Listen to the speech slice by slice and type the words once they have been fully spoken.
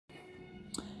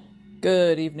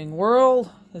Good evening, world.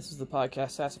 This is the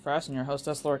podcast Sassafras and your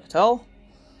hostess, Laura Cattell.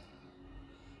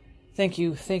 Thank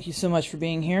you so much for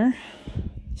being here.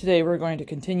 Today we're going to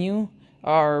continue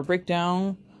our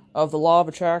breakdown of the law of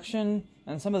attraction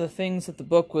and some of the things that the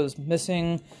book was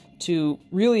missing to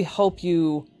really help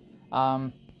you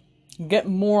get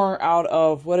more out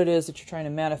of what it is that you're trying to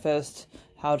manifest,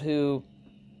 how to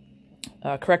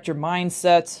correct your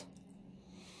mindset,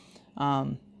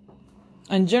 and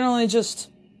generally just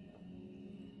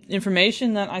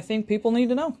information that I think people need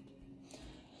to know.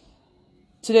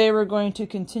 Today we're going to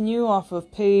continue off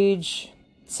of page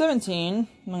 17.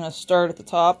 I'm going to start at the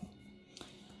top.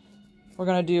 We're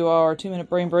going to do our 2-minute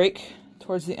brain break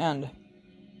towards the end.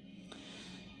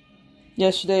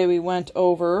 Yesterday we went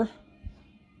over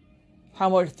how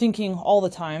we're thinking all the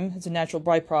time. It's a natural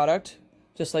byproduct.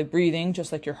 Just like breathing,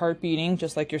 just like your heart beating,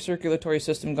 just like your circulatory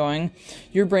system going.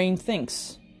 Your brain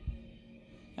thinks.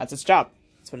 That's its job.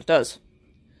 That's what it does.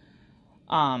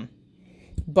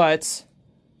 But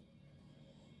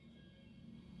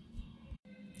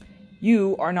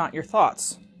you are not your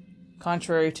thoughts,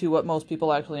 contrary to what most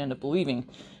people actually end up believing.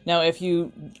 Now, if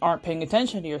you aren't paying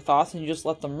attention to your thoughts and you just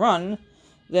let them run,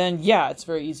 then yeah, it's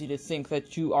very easy to think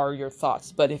that you are your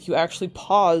thoughts. But if you actually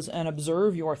pause and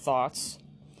observe your thoughts,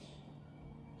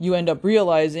 you end up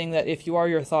realizing that if you are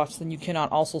your thoughts, then you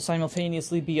cannot also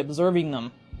simultaneously be observing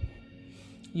them.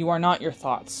 You are not your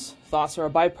thoughts. Thoughts are a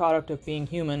byproduct of being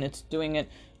human. It's doing it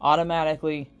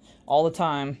automatically all the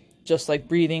time, just like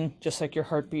breathing, just like your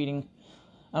heart beating,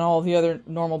 and all the other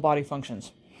normal body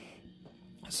functions.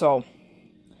 So,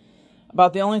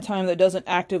 about the only time that doesn't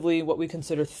actively what we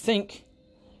consider think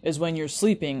is when you're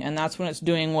sleeping, and that's when it's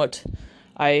doing what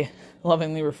I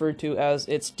lovingly refer to as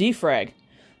its defrag.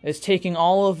 It's taking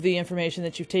all of the information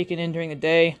that you've taken in during the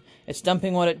day, it's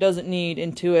dumping what it doesn't need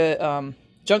into a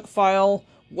junk file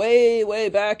way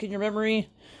back in your memory.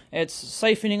 It's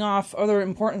siphoning off other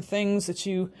important things that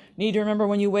you need to remember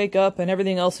when you wake up and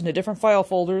everything else into different file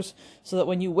folders so that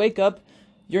when you wake up,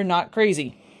 you're not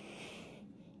crazy.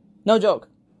 No joke.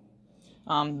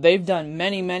 They've done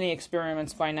many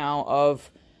experiments by now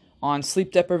on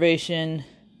sleep deprivation,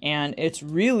 and it's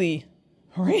really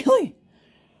bad.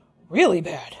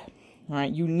 All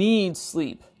right, you need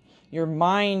sleep. Your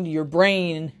mind, your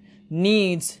brain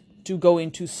needs to go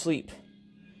into sleep.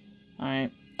 All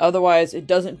right. Otherwise, it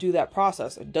doesn't do that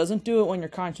process. It doesn't do it when you're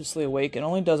consciously awake. It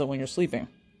only does it when you're sleeping.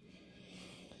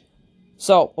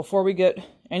 So, before we get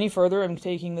any further, I'm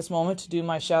taking this moment to do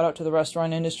my shout out to the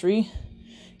restaurant industry.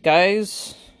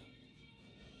 Guys,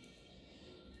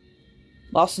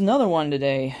 lost another one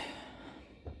today.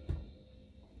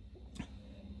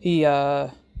 He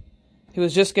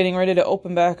was just getting ready to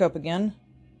open back up again.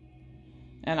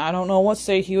 And I don't know what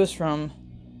state he was from.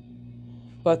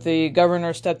 But the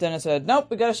governor stepped in and said,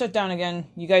 nope, we gotta shut down again.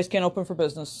 You guys can't open for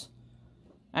business.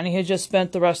 And he had just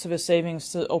spent the rest of his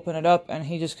savings to open it up, and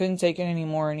he just couldn't take it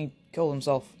anymore, and he killed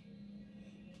himself.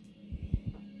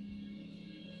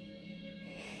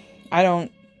 No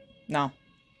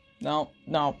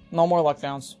more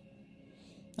lockdowns.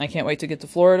 I can't wait to get to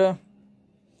Florida.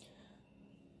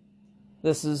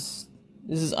 This is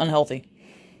unhealthy.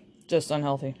 Just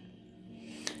unhealthy.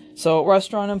 So,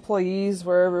 restaurant employees,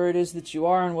 wherever it is that you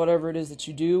are and whatever it is that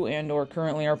you do and or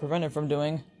currently are prevented from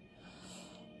doing.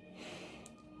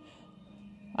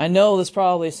 I know this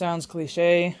probably sounds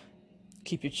cliche.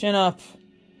 Keep your chin up.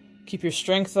 Keep your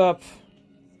strength up.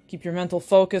 Keep your mental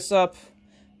focus up.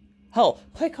 Hell,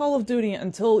 play Call of Duty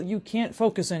until you can't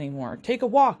focus anymore. Take a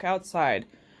walk outside.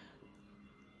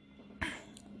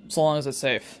 So long as it's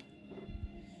safe.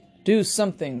 Do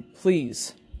something,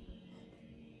 please.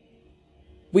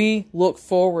 We look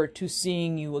forward to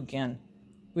seeing you again.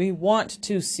 We want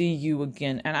to see you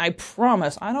again. And I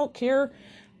promise, I don't care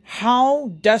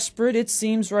how desperate it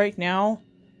seems right now,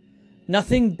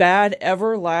 nothing bad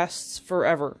ever lasts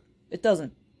forever. It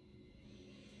doesn't.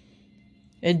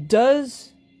 It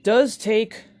does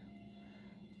take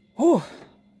a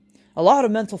lot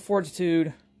of mental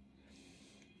fortitude.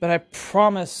 But I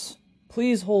promise,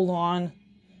 please hold on.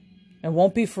 It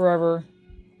won't be forever.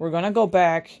 We're going to go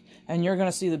back. And you're going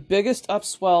to see the biggest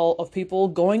upswell of people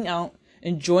going out,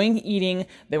 enjoying eating.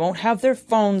 They won't have their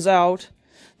phones out.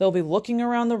 They'll be looking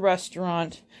around the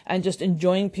restaurant and just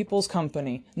enjoying people's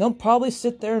company. And they'll probably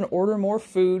sit there and order more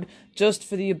food just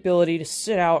for the ability to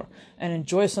sit out and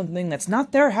enjoy something that's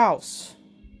not their house.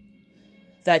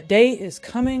 That day is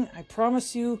coming, I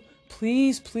promise you.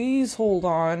 Please hold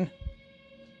on.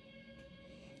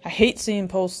 I hate seeing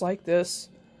posts like this.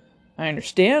 I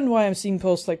understand why I'm seeing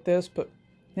posts like this, but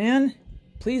man,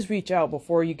 please reach out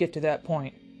before you get to that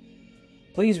point.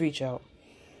 Please reach out.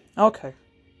 Okay.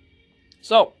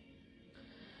 So,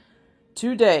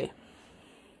 today,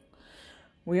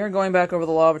 we are going back over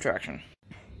the law of attraction.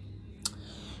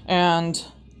 And,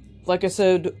 like I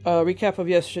said, a recap of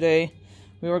yesterday,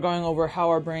 we were going over how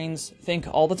our brains think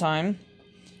all the time.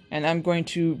 And I'm going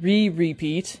to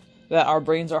repeat that our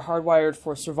brains are hardwired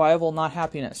for survival, not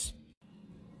happiness.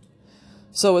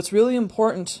 So it's really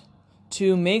important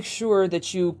to make sure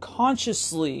that you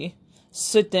consciously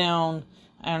sit down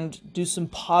and do some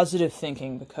positive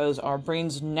thinking, because our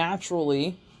brains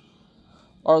naturally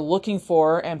are looking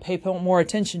for and pay more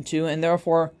attention to, and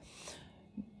therefore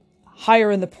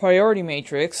higher in the priority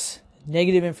matrix,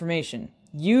 negative information.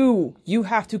 You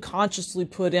have to consciously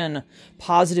put in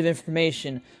positive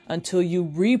information until you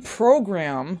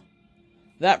reprogram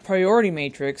that priority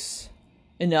matrix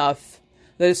enough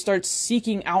that it starts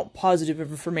seeking out positive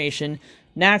information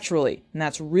naturally. And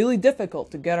that's really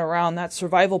difficult to get around that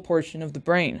survival portion of the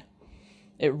brain.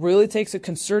 It really takes a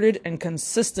concerted and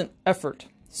consistent effort.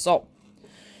 So,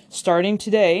 starting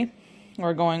today,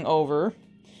 we're going over,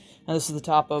 and this is the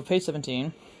top of page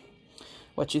 17,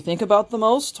 what you think about the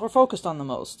most or focused on the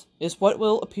most is what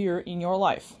will appear in your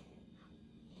life.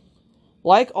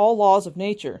 Like all laws of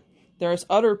nature, there is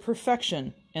utter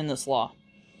perfection in this law.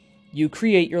 You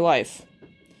create your life.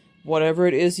 Whatever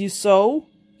it is you sow,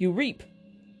 you reap.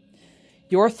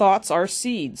 Your thoughts are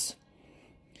seeds,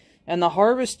 and the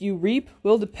harvest you reap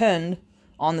will depend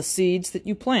on the seeds that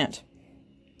you plant.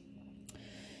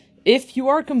 If you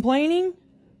are complaining,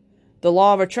 the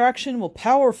law of attraction will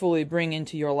powerfully bring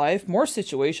into your life more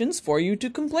situations for you to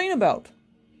complain about.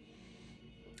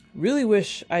 Really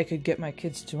wish I could get my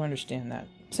kids to understand that.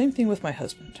 Same thing with my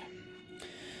husband.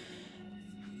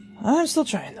 I'm still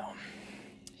trying though.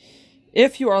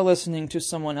 If you are listening to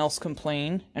someone else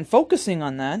complain and focusing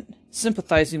on that,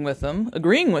 sympathizing with them,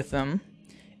 agreeing with them,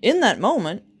 in that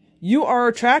moment, you are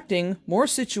attracting more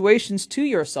situations to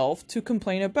yourself to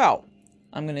complain about.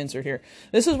 I'm going to insert here.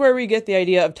 This is where we get the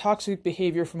idea of toxic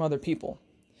behavior from other people.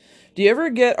 Do you ever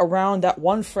get around that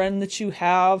one friend that you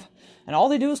have and all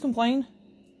they do is complain?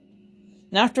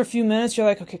 And after a few minutes, you're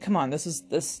like, okay, come on, this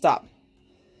stop.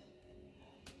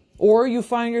 Or you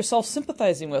find yourself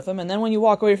sympathizing with them, and then when you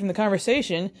walk away from the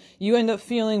conversation, you end up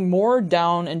feeling more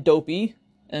down and dopey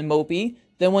and mopey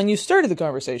than when you started the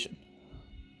conversation,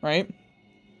 right?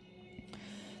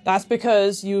 That's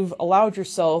because you've allowed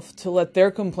yourself to let their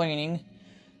complaining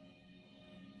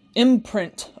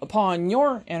imprint upon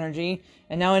your energy,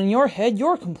 and now in your head,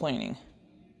 you're complaining.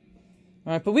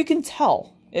 All right, but we can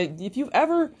tell. If you've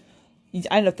ever,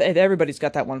 I know everybody's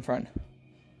got that one friend.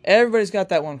 Everybody's got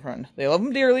that one friend. They love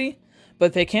them dearly,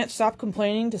 but they can't stop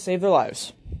complaining to save their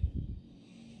lives.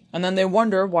 And then they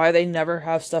wonder why they never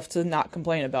have stuff to not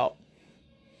complain about.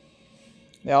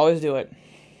 They always do it.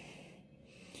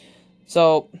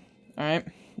 So, alright,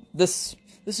 this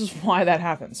is why that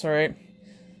happens, alright?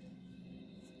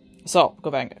 So,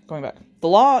 going back. The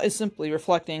law is simply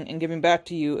reflecting and giving back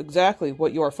to you exactly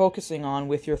what you are focusing on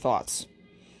with your thoughts.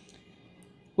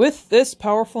 With this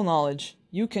powerful knowledge,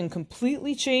 you can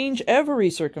completely change every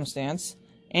circumstance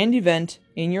and event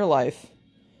in your life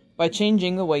by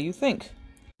changing the way you think.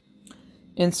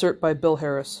 Insert by Bill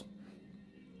Harris.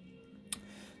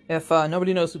 If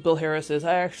nobody knows who Bill Harris is,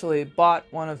 I actually bought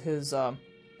one of his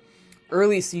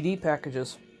early CD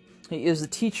packages. He is the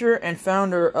teacher and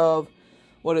founder of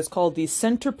what is called the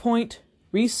Centerpoint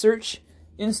Research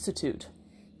Institute.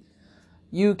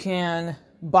 You can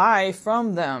buy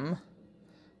from them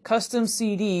custom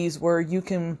CDs where you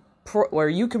can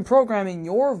program in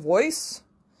your voice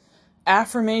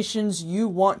affirmations you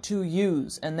want to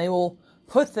use, and they will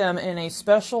put them in a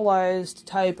specialized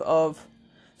type of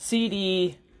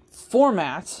CD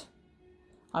format.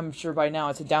 I'm sure by now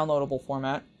it's a downloadable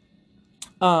format.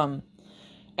 And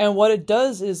what it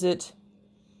does is it,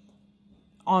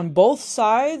 on both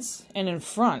sides and in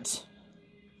front,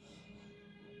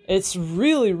 it's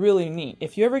really, really neat.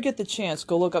 If you ever get the chance,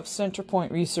 go look up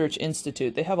Centerpoint Research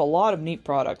Institute. They have a lot of neat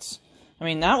products. I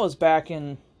mean, that was back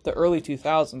in the early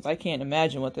 2000s. I can't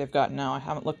imagine what they've got now. I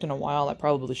haven't looked in a while. I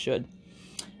probably should.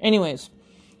 Anyways,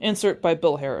 insert by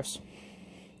Bill Harris.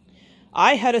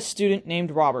 I had a student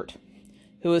named Robert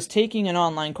who was taking an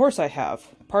online course I have,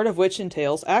 part of which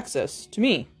entails access to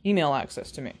me, email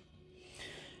access to me.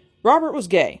 Robert was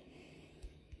gay.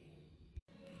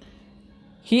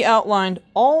 He outlined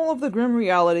all of the grim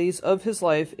realities of his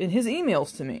life in his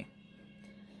emails to me.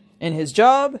 In his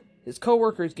job, his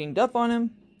coworkers ganged up on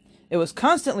him. It was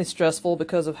constantly stressful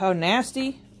because of how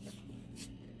nasty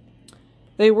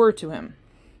they were to him.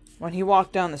 When he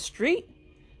walked down the street,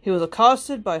 he was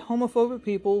accosted by homophobic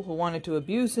people who wanted to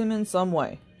abuse him in some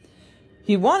way.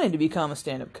 He wanted to become a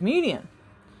stand-up comedian,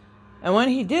 And when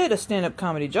he did a stand-up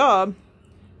comedy job,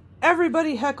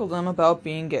 everybody heckled him about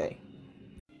being gay.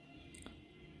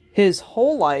 His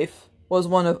whole life was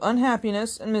one of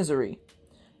unhappiness and misery,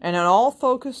 and it all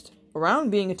focused around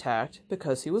being attacked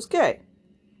because he was gay.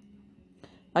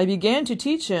 I began to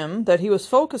teach him that he was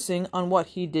focusing on what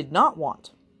he did not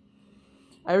want.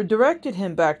 I directed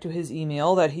him back to his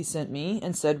email that he sent me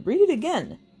and said, read it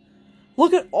again.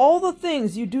 Look at all the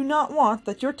things you do not want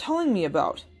that you're telling me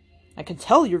about. I can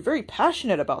tell you're very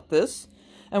passionate about this,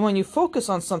 and when you focus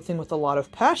on something with a lot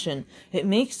of passion, it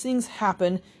makes things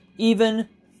happen even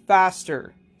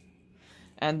faster.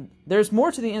 And there's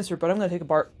more to the insert, but I'm going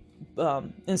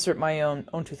to insert my own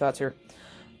two thoughts here.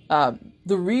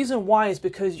 The reason why is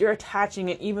because you're attaching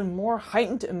an even more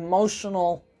heightened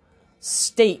emotional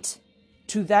state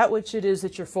to that which it is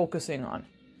that you're focusing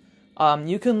on.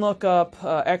 You can look up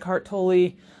Eckhart Tolle.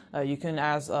 You can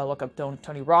look up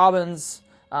Tony Robbins.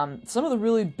 Some of the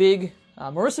really big,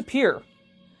 Marissa Peer.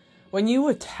 When you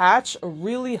attach a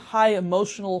really high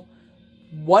emotional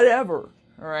whatever,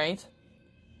 all right,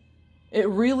 it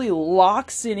really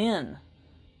locks it in.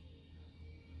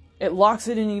 It locks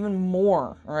it in even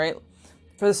more, all right?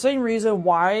 For the same reason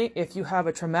why, if you have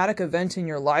a traumatic event in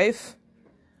your life,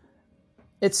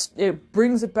 it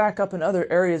brings it back up in other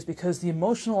areas because the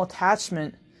emotional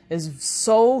attachment is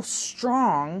so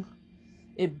strong,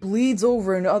 it bleeds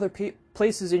over into other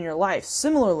places in your life.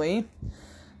 Similarly,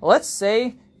 let's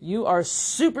say you are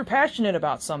super passionate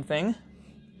about something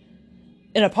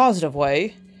in a positive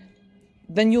way,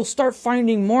 then you'll start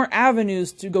finding more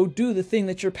avenues to go do the thing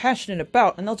that you're passionate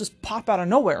about, and they'll just pop out of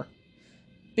nowhere.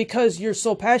 Because you're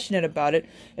so passionate about it,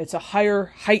 it's a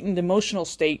higher, heightened emotional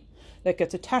state that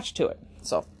gets attached to it.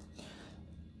 So,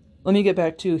 let me get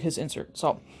back to his insert.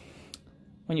 So,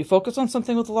 when you focus on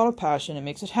something with a lot of passion, it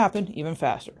makes it happen even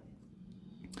faster.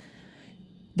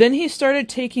 Then he started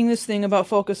taking this thing about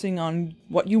focusing on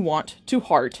what you want to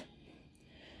heart,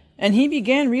 and he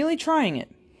began really trying it.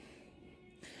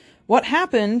 What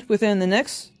happened within the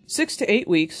next 6 to 8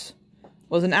 weeks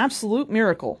was an absolute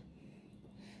miracle.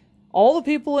 All the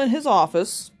people in his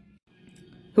office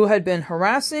who had been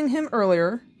harassing him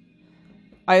earlier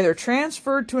either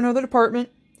transferred to another department,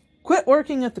 quit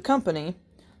working at the company,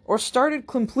 or started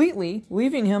completely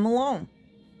leaving him alone.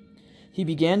 He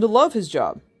began to love his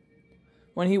job.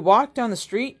 When he walked down the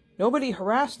street, nobody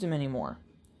harassed him anymore.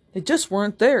 They just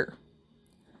weren't there.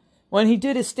 When he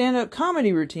did his stand-up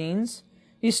comedy routines,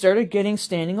 he started getting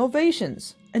standing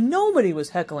ovations, and nobody was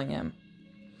heckling him.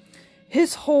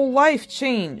 His whole life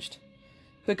changed,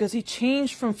 because he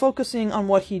changed from focusing on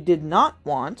what he did not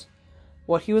want,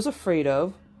 what he was afraid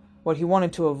of, what he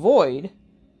wanted to avoid,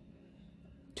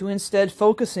 to instead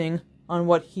focusing on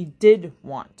what he did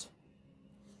want.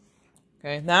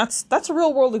 Okay, that's a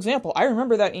real-world example. I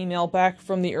remember that email back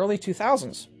from the early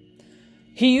 2000s.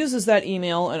 He uses that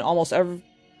email in almost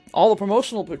all the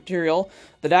promotional material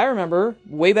that I remember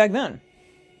way back then.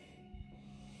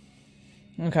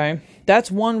 Okay, that's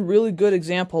one really good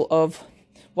example of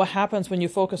what happens when you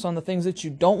focus on the things that you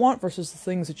don't want versus the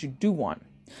things that you do want.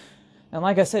 And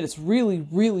like I said, it's really,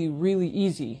 really, really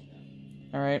easy,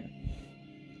 all right,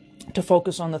 to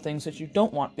focus on the things that you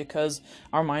don't want because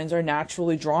our minds are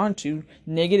naturally drawn to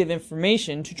negative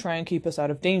information to try and keep us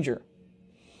out of danger.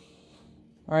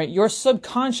 All right, your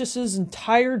subconscious's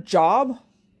entire job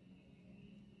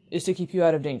is to keep you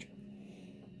out of danger.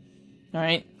 All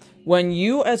right? When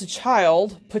you, as a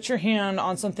child, put your hand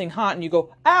on something hot and you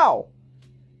go, ow!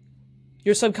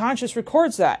 Your subconscious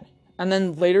records that. And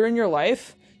then later in your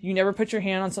life, you never put your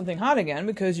hand on something hot again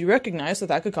because you recognize that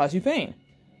that could cause you pain.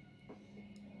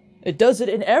 It does it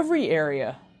in every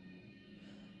area.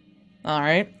 All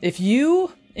right? If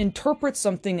you interpret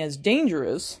something as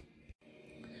dangerous,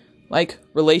 like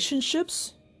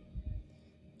relationships,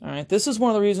 all right, this is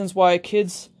one of the reasons why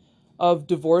kids of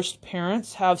divorced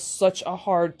parents have such a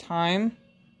hard time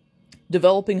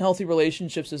developing healthy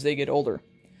relationships as they get older.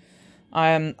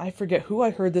 I forget who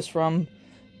I heard this from,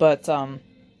 but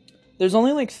there's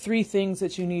only like 3 things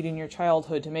that you need in your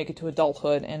childhood to make it to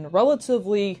adulthood in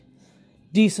relatively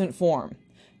decent form.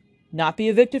 Not be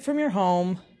evicted from your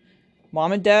home,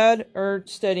 mom and dad are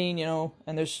studying,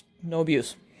 and there's no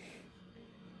abuse.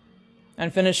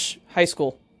 And finish high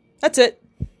school. That's it.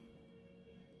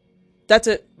 That's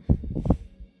it.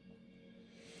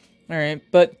 All right,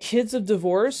 but kids of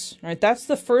divorce, right, that's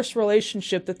the first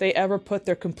relationship that they ever put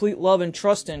their complete love and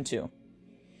trust into.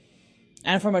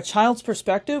 And from a child's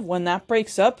perspective, when that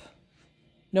breaks up,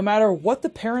 no matter what the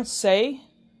parents say,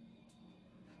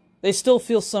 they still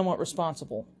feel somewhat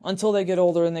responsible until they get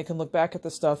older and they can look back at the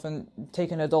stuff and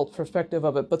take an adult perspective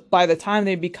of it. But by the time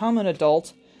they become an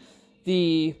adult,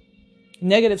 the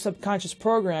negative subconscious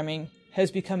programming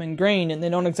has become ingrained, and they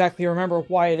don't exactly remember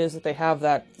why it is that they have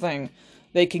that thing.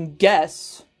 They can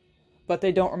guess, but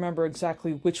they don't remember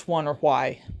exactly which one or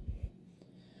why.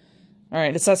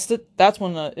 Alright, that's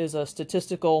one that is a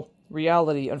statistical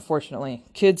reality, unfortunately.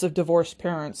 Kids of divorced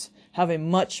parents have a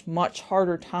much, much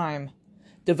harder time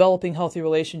developing healthy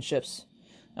relationships.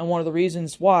 And one of the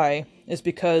reasons why is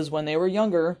because when they were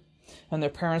younger and their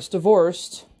parents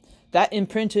divorced, that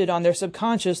imprinted on their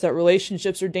subconscious that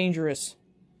relationships are dangerous.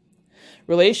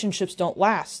 Relationships don't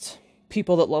last.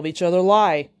 People that love each other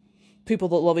lie. People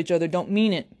that love each other don't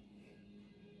mean it.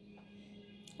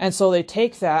 And so they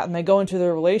take that and they go into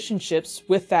their relationships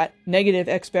with that negative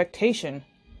expectation.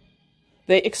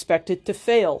 They expect it to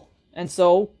fail. And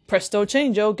so, presto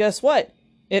changeo, guess what?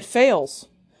 It fails.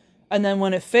 And then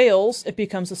when it fails, it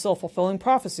becomes a self-fulfilling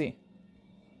prophecy.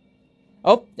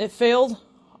 Oh, it failed.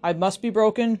 I must be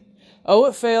broken. Oh,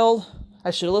 it failed. I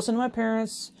should have listened to my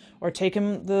parents or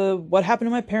taken what happened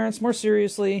to my parents more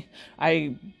seriously.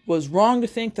 I was wrong to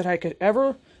think that I could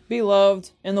ever be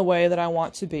loved in the way that I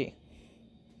want to be.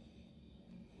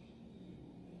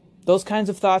 Those kinds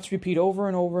of thoughts repeat over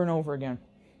and over and over again.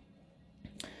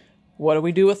 What do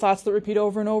we do with thoughts that repeat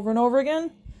over and over and over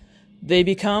again? They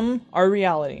become our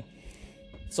reality.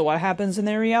 So what happens in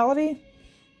their reality?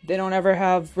 They don't ever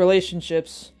have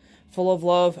relationships full of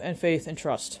love and faith and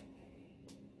trust.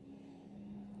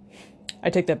 I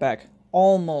take that back.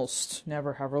 Almost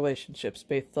never have relationships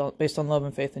based on love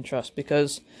and faith and trust,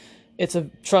 because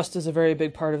trust is a very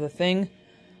big part of the thing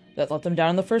that let them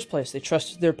down in the first place. They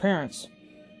trusted their parents,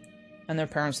 and their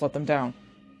parents let them down.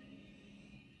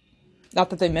 Not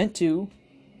that they meant to,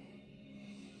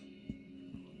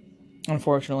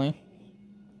 unfortunately.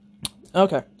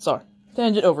 Okay, sorry.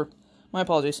 Tangent over. My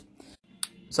apologies.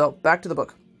 So, back to the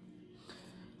book.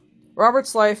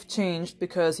 Robert's life changed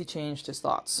because he changed his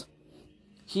thoughts.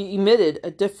 He emitted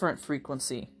a different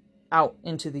frequency out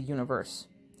into the universe.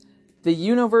 The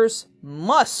universe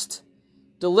must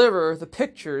deliver the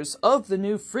pictures of the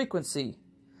new frequency,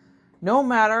 no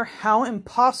matter how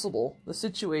impossible the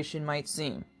situation might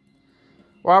seem.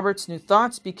 Robert's new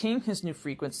thoughts became his new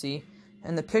frequency,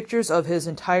 and the pictures of his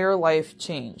entire life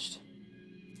changed.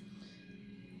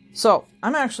 So,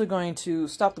 I'm actually going to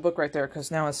stop the book right there,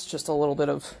 because now it's just a little bit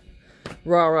of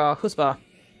rah-rah chutzpah.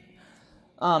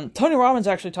 Tony Robbins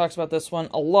actually talks about this one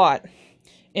a lot,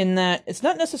 in that it's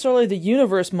not necessarily the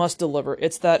universe must deliver,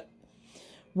 it's that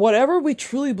whatever we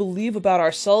truly believe about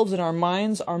ourselves and our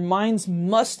minds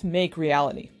must make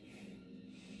reality.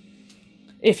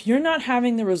 If you're not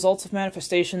having the results of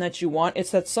manifestation that you want, it's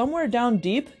that somewhere down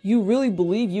deep, you really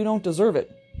believe you don't deserve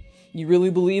it. You really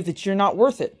believe that you're not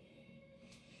worth it.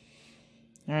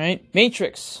 Alright?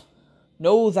 Matrix.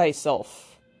 Know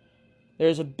thyself.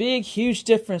 There's a big, huge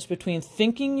difference between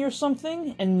thinking you're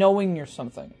something and knowing you're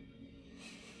something.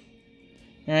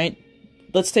 Alright?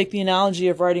 Let's take the analogy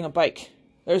of riding a bike.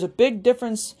 There's a big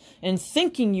difference in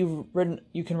thinking you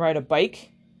can ride a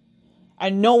bike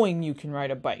and knowing you can ride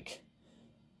a bike.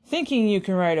 Thinking you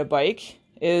can ride a bike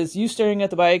is you staring at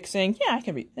the bike saying, yeah, I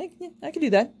can do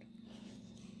that.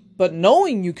 But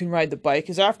knowing you can ride the bike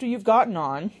is after you've gotten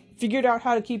on, figured out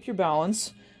how to keep your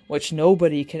balance, which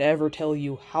nobody can ever tell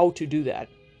you how to do that.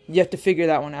 You have to figure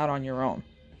that one out on your own.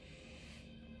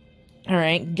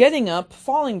 Alright, getting up,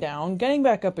 falling down, getting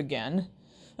back up again,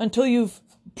 until you've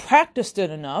practiced it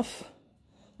enough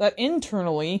that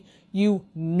internally you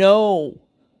know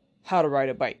how to ride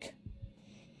a bike.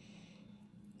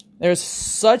 There's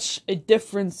such a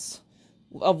difference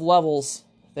of levels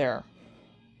there.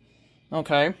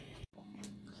 Okay?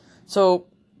 So,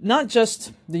 not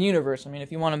just the universe. I mean,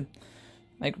 if you want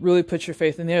to really put your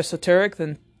faith in the esoteric,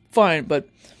 then fine. But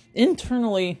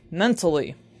internally,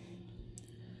 mentally,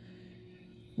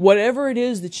 whatever it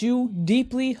is that you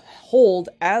deeply hold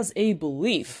as a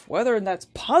belief, whether that's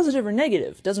positive or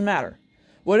negative, doesn't matter.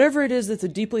 Whatever it is that's a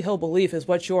deeply held belief is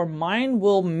what your mind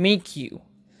will make you.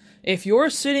 If you're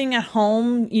sitting at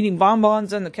home eating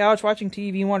bonbons on the couch watching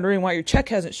TV wondering why your check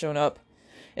hasn't shown up,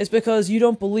 it's because you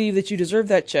don't believe that you deserve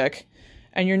that check,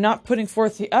 and you're not putting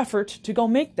forth the effort to go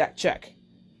make that check.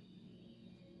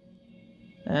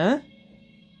 Huh?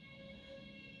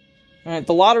 Alright,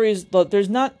 the lottery there's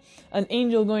not an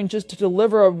angel going just to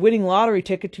deliver a winning lottery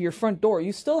ticket to your front door.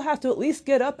 You still have to at least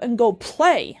get up and go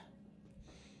play.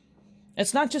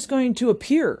 It's not just going to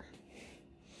appear.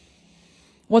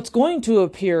 What's going to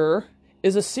appear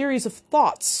is a series of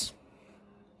thoughts.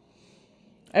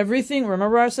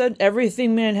 Remember I said,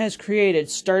 everything man has created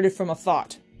started from a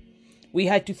thought. We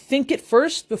had to think it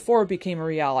first before it became a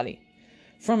reality.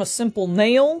 From a simple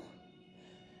nail,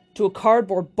 to a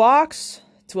cardboard box,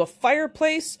 to a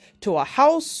fireplace, to a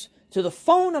house, to the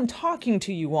phone I'm talking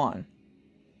to you on.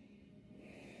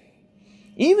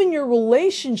 Even your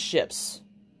relationships.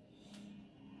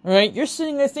 Right? You're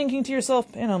sitting there thinking to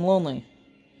yourself, man, I'm lonely.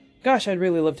 Gosh, I'd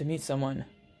really love to meet someone.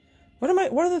 What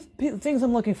are the things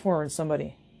I'm looking for in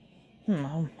somebody?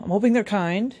 I'm hoping they're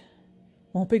kind.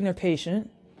 I'm hoping they're patient.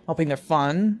 I'm hoping they're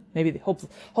fun. Maybe they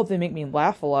hope they make me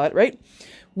laugh a lot, right?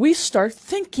 We start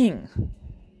thinking.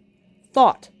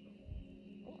 Thought.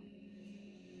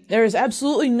 There is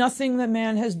absolutely nothing that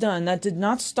man has done that did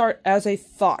not start as a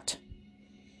thought.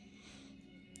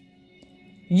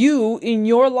 You, in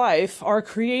your life, are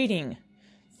creating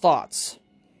thoughts.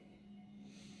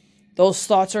 Those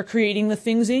thoughts are creating the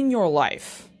things in your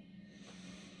life.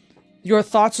 Your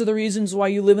thoughts are the reasons why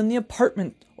you live in the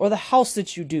apartment or the house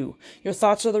that you do. Your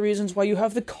thoughts are the reasons why you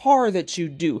have the car that you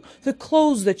do, the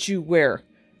clothes that you wear,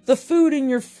 the food in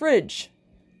your fridge,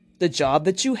 the job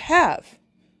that you have.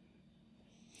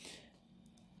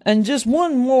 And just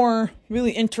one more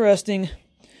really interesting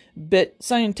bit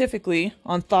scientifically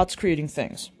on thoughts creating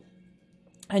things.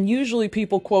 And usually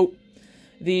people quote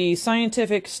the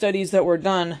scientific studies that were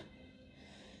done,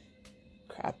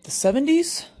 the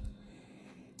 70s?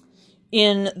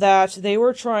 In that they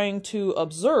were trying to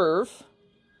observe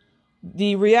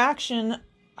the reaction,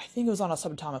 I think it was on a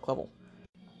subatomic level.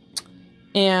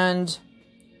 And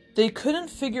they couldn't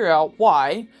figure out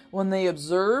why, when they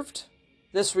observed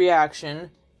this reaction,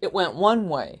 it went one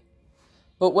way.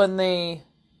 But when they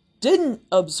didn't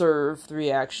observe the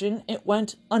reaction, it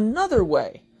went another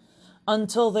way.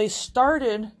 Until they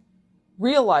started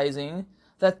realizing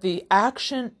that the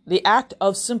act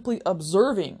of simply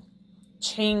observing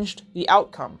changed the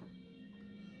outcome.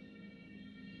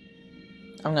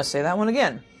 I'm going to say that one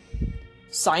again.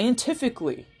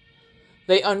 Scientifically,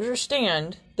 they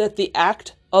understand that the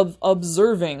act of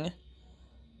observing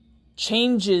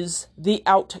changes the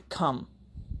outcome.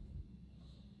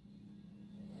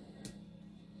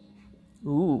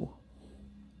 Ooh.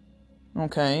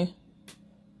 Okay.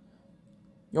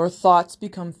 Your thoughts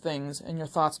become things, and your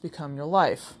thoughts become your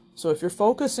life. So if you're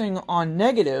focusing on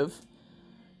negative,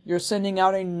 you're sending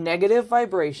out a negative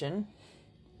vibration.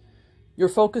 You're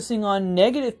focusing on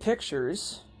negative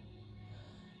pictures.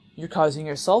 You're causing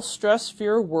yourself stress,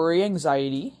 fear, worry,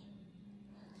 anxiety.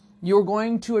 You're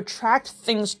going to attract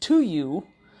things to you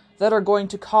that are going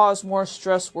to cause more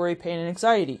stress, worry, pain, and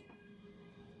anxiety.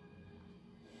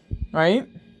 Right?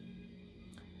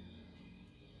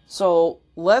 So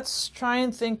let's try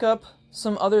and think up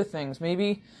some other things.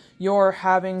 Maybe you're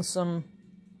having some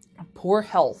poor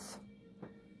health.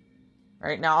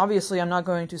 Right? Now, obviously, I'm not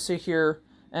going to sit here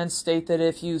and state that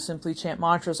if you simply chant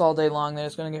mantras all day long, that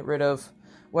it's going to get rid of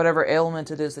whatever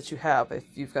ailment it is that you have. If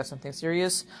you've got something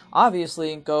serious,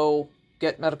 obviously, go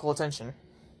get medical attention.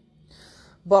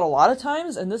 But a lot of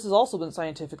times, and this has also been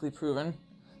scientifically proven,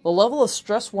 the level of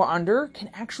stress we're under can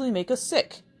actually make us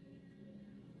sick.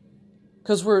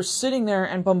 Because we're sitting there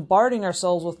and bombarding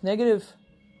ourselves with negative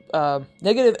vibration.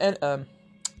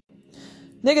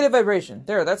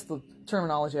 There, that's the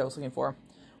terminology I was looking for.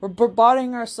 We're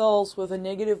bombarding ourselves with a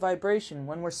negative vibration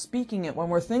when we're speaking it, when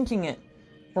we're thinking it.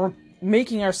 We're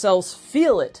making ourselves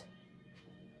feel it.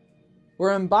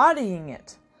 We're embodying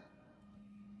it.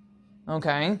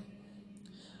 Okay?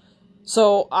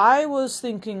 So I was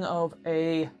thinking of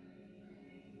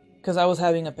because I was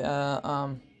having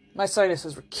my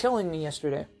sinuses were killing me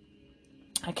yesterday.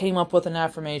 I came up with an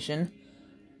affirmation.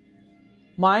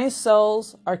 My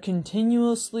cells are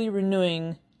continuously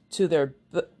renewing to their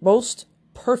most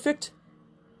perfect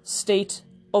state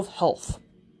of health.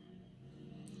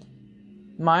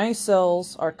 My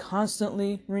cells are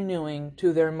constantly renewing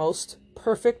to their most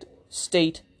perfect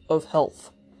state of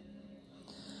health.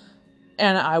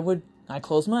 And I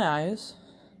closed my eyes,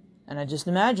 and I just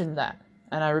imagined that.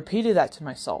 And I repeated that to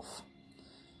myself.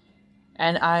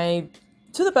 And I,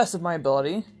 to the best of my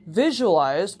ability,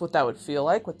 visualized what that would feel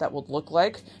like, what that would look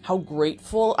like, how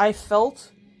grateful I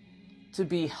felt to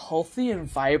be healthy and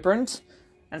vibrant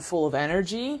and full of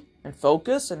energy and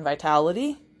focus and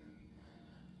vitality.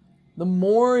 The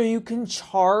more you can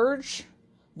charge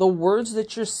the words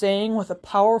that you're saying with a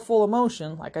powerful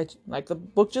emotion, like the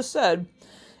book just said,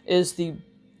 is the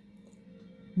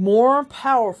more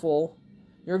powerful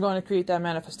you're going to create that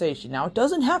manifestation. Now, it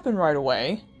doesn't happen right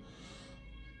away.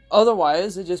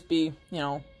 Otherwise, it'd just be,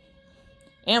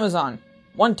 Amazon,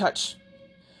 one touch,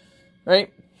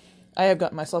 right? I have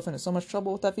gotten myself into so much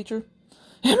trouble with that feature.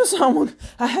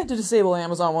 I had to disable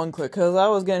Amazon one click because I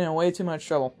was getting in way too much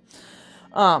trouble.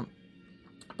 But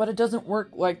it doesn't work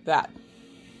like that.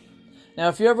 Now,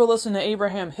 if you ever listen to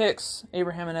Abraham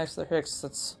and Esther Hicks,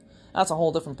 that's a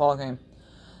whole different ballgame.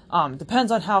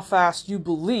 Depends on how fast you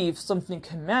believe something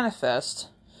can manifest.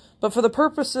 But for the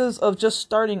purposes of just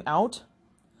starting out,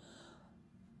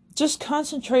 just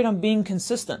concentrate on being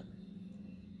consistent.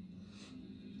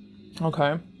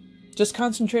 Okay? Just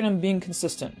concentrate on being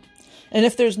consistent. And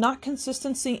if there's not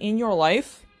consistency in your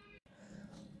life,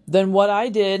 then what I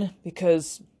did,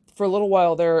 because for a little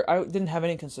while there, I didn't have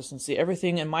any consistency.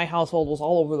 Everything in my household was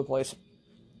all over the place.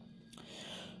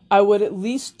 I would at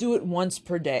least do it once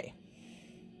per day.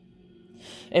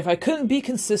 If I couldn't be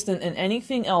consistent in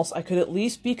anything else, I could at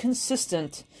least be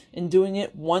consistent in doing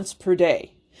it once per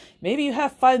day. Maybe you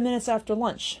have 5 minutes after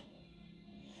lunch.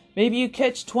 Maybe you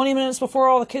catch 20 minutes before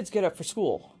all the kids get up for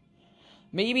school.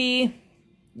 Maybe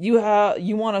you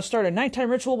want to start a nighttime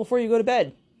ritual before you go to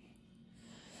bed.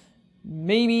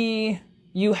 Maybe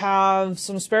you have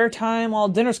some spare time while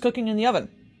dinner's cooking in the oven.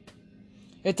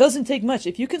 It doesn't take much.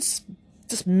 If you can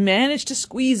just manage to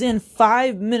squeeze in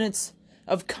 5 minutes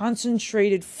of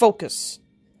concentrated focus.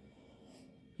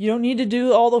 You don't need to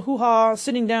do all the hoo-ha,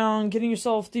 sitting down, getting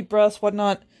yourself deep breaths,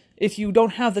 whatnot, if you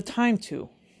don't have the time to.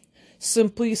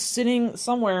 Simply sitting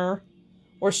somewhere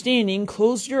or standing,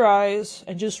 close your eyes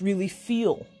and just really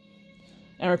feel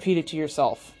and repeat it to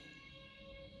yourself.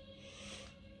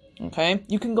 Okay?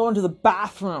 You can go into the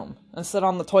bathroom and sit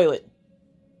on the toilet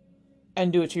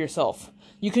and do it to yourself.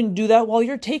 You can do that while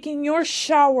you're taking your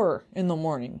shower in the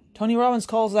morning. Tony Robbins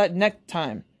calls that neck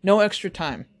time. No extra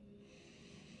time.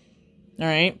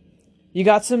 Alright? You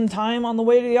got some time on the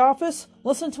way to the office?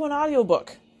 Listen to an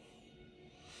audiobook.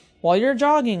 While you're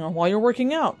jogging or while you're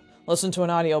working out, listen to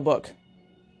an audiobook.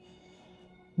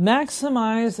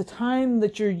 Maximize the time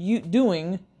that you're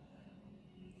doing.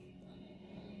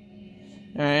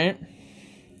 Alright?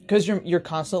 Because you're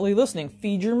constantly listening.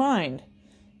 Feed your mind.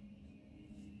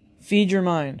 Feed your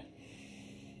mind.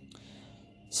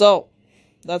 So,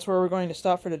 that's where we're going to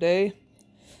stop for today.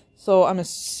 So, I'm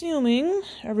assuming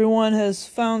everyone has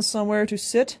found somewhere to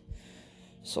sit.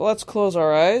 So, let's close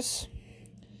our eyes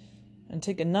and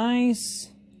take a nice,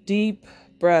 deep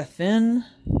breath in.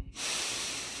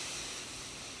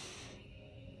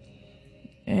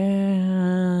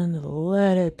 And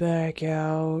let it back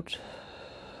out.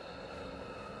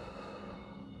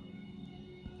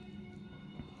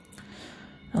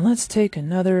 And let's take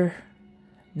another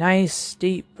nice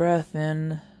deep breath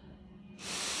in.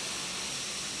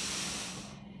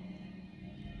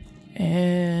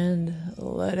 And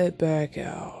let it back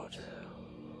out.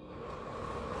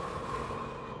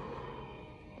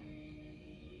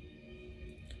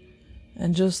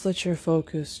 And just let your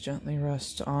focus gently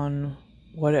rest on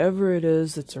whatever it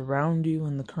is that's around you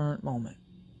in the current moment.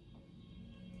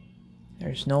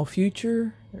 There's no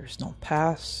future, there's no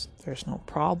past, there's no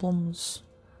problems.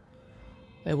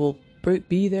 They will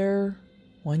be there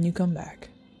when you come back.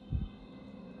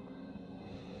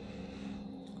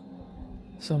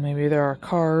 So maybe there are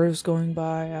cars going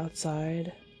by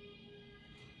outside.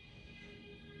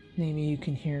 Maybe you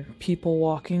can hear people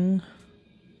walking.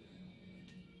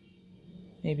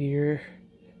 Maybe your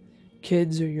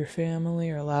kids or your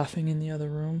family are laughing in the other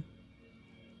room.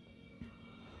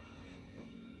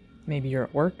 Maybe you're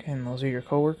at work and those are your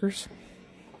coworkers.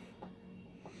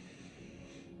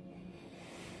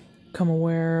 Become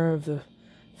aware of the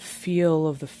feel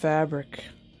of the fabric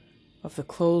of the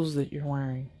clothes that you're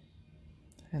wearing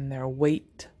and their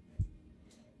weight.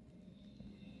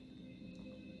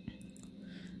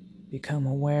 Become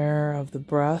aware of the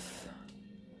breath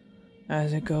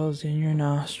as it goes in your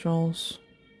nostrils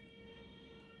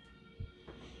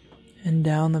and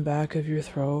down the back of your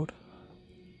throat,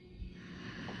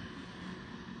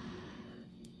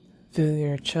 through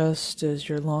your chest as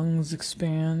your lungs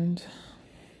expand,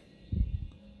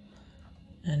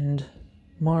 and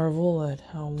marvel at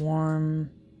how warm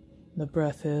the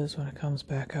breath is when it comes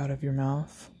back out of your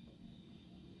mouth.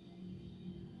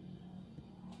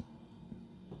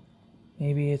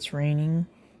 Maybe it's raining,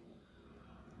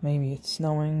 maybe it's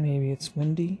snowing, maybe it's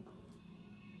windy.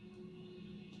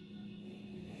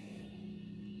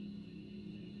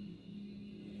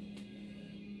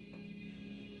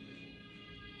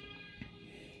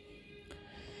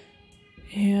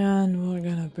 And we're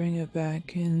gonna bring it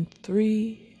back in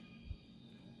 3,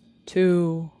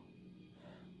 2,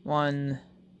 1,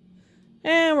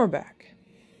 and we're back.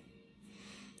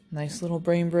 Nice little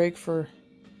brain break for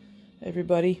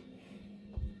everybody,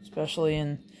 especially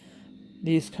in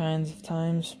these kinds of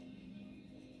times.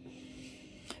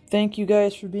 Thank you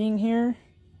guys for being here.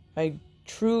 I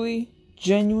truly,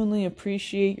 genuinely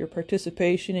appreciate your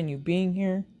participation and you being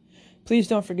here. Please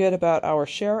don't forget about our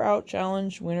Share Out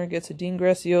Challenge. Winner gets a Dean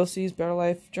Graciosi's Better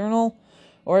Life Journal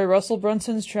or a Russell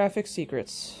Brunson's Traffic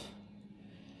Secrets.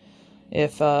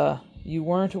 If you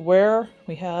weren't aware,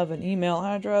 we have an email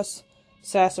address,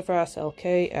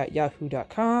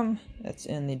 sassafraslk@yahoo.com. That's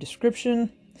in the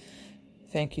description.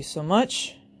 Thank you so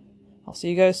much. I'll see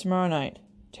you guys tomorrow night.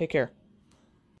 Take care.